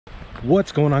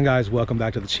What's going on, guys? Welcome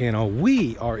back to the channel.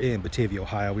 We are in Batavia,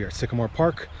 Ohio. We are at Sycamore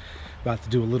Park, about to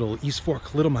do a little East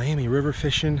Fork, Little Miami River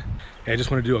fishing. And I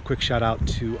just want to do a quick shout out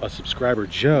to a subscriber,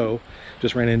 Joe.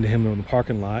 Just ran into him in the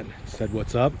parking lot, said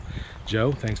what's up.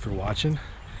 Joe, thanks for watching.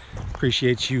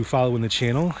 Appreciate you following the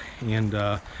channel, and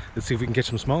let's see if we can catch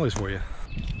some smallies for you.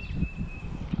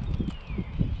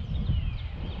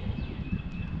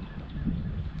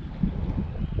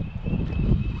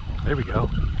 There we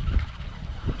go.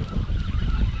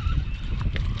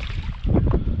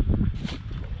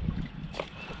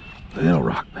 Little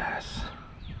rock bass.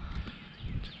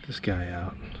 Check this guy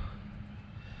out.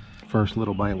 First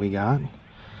little bite we got.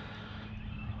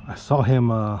 I saw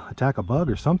him attack a bug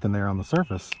or something there on the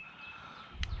surface,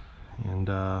 and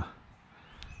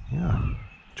yeah,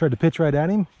 tried to pitch right at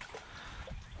him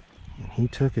and he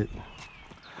took it.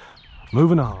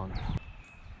 Moving on.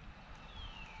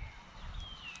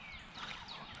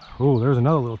 Oh, there's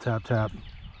another little tap.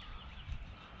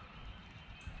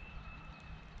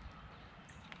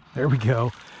 There we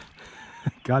go.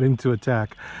 Got him to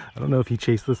attack. I don't know if he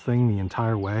chased this thing the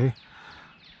entire way,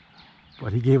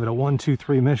 but he gave it a 1, 2,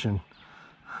 3 mission.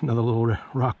 Another little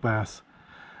rock bass.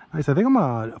 Nice. I think I'm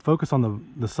gonna focus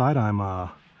on the side I'm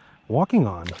walking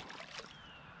on.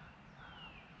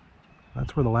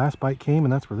 That's where the last bite came,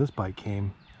 and that's where this bite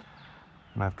came.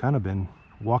 And I've kind of been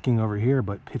walking over here,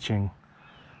 but pitching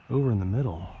over in the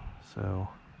middle. So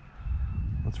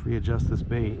let's readjust this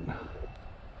bait.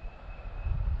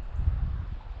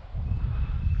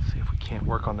 See if we can't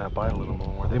work on that bite a little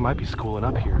more. They might be schooling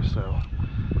up here, so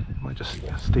I might just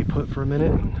stay put for a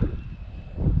minute. And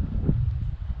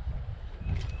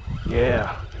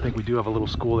yeah, I think we do have a little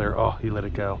school there. Oh, he let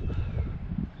it go.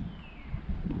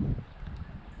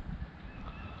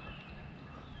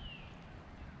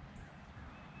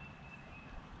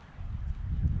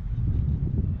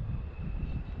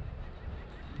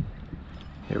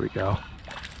 Here we go.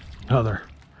 Another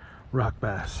rock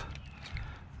bass.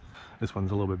 This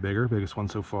one's a little bit bigger, biggest one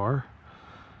so far.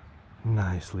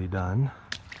 Nicely done.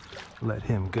 Let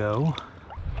him go.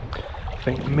 I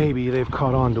think maybe they've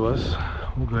caught on to us.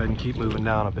 We'll go ahead and keep moving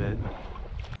down a bit.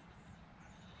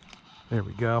 There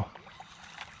we go.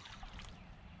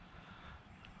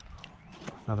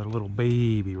 Another little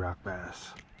baby rock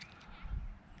bass.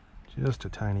 Just a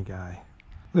tiny guy.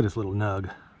 Look at this little nug.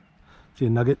 See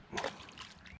a nugget?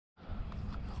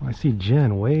 I see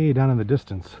Jen way down in the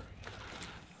distance.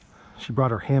 She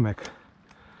brought her hammock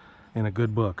and a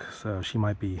good book, so she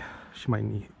might be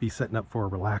setting up for a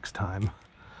relaxed time.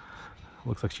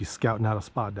 Looks like she's scouting out a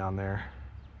spot down there.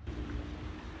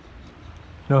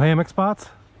 No hammock spots?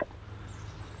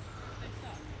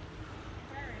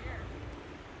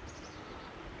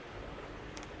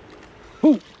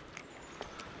 Ooh.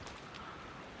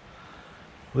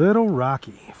 Little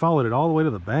Rocky followed it all the way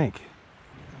to the bank.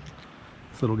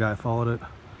 This little guy followed it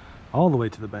all the way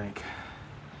to the bank.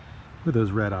 Look at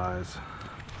those red eyes.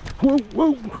 Whoa,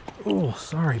 whoa. Oh,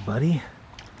 sorry, buddy.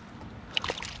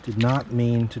 Did not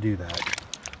mean to do that.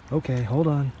 Okay, hold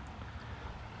on.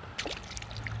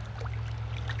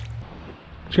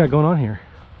 What you got going on here?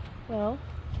 Well,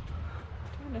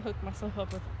 I'm trying to hook myself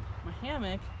up with my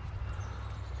hammock,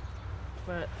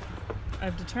 but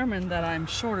I've determined that I'm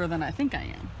shorter than I think I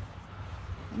am.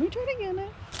 Let me try it again now.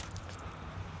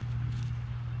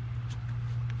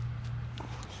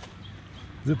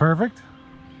 Is it perfect?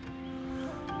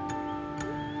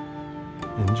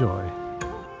 Enjoy.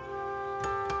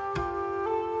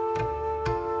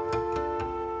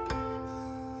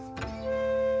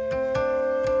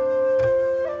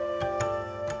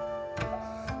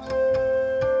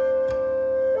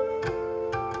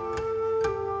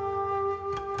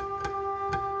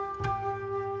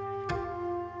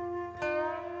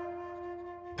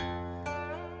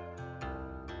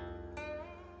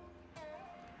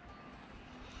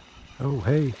 Oh,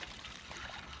 hey.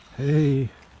 Hey.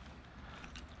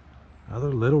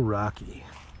 Another little Rocky.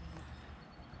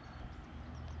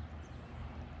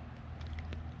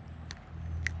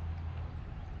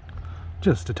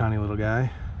 Just a tiny little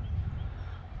guy.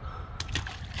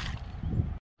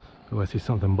 Oh, I see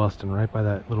something busting right by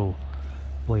that little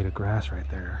blade of grass right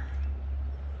there.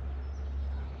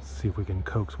 Let's see if we can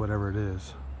coax whatever it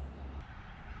is.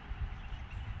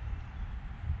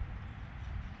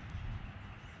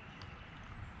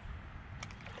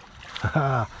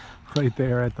 Right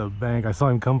there at the bank. I saw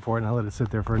him come for it and I let it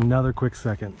sit there for another quick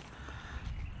second.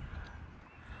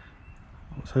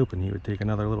 I was hoping he would take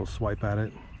another little swipe at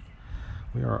it.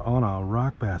 We are on a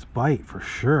rock bass bite for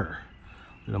sure.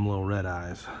 Look at them little red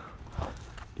eyes.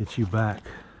 Get you back.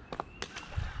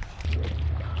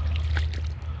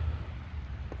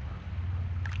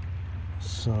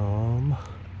 some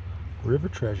river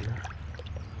treasure.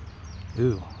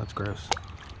 Ew, that's gross.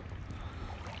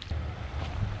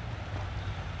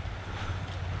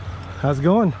 How's it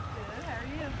going? Good, how are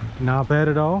you? Not bad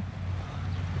at all.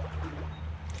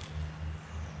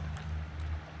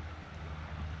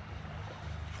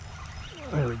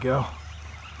 There we go.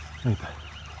 Right there.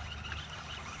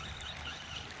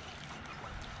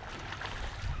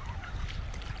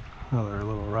 Another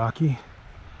little rocky.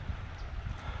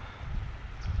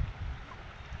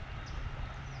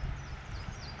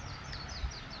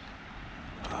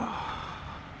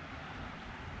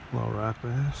 Little rock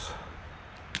bass.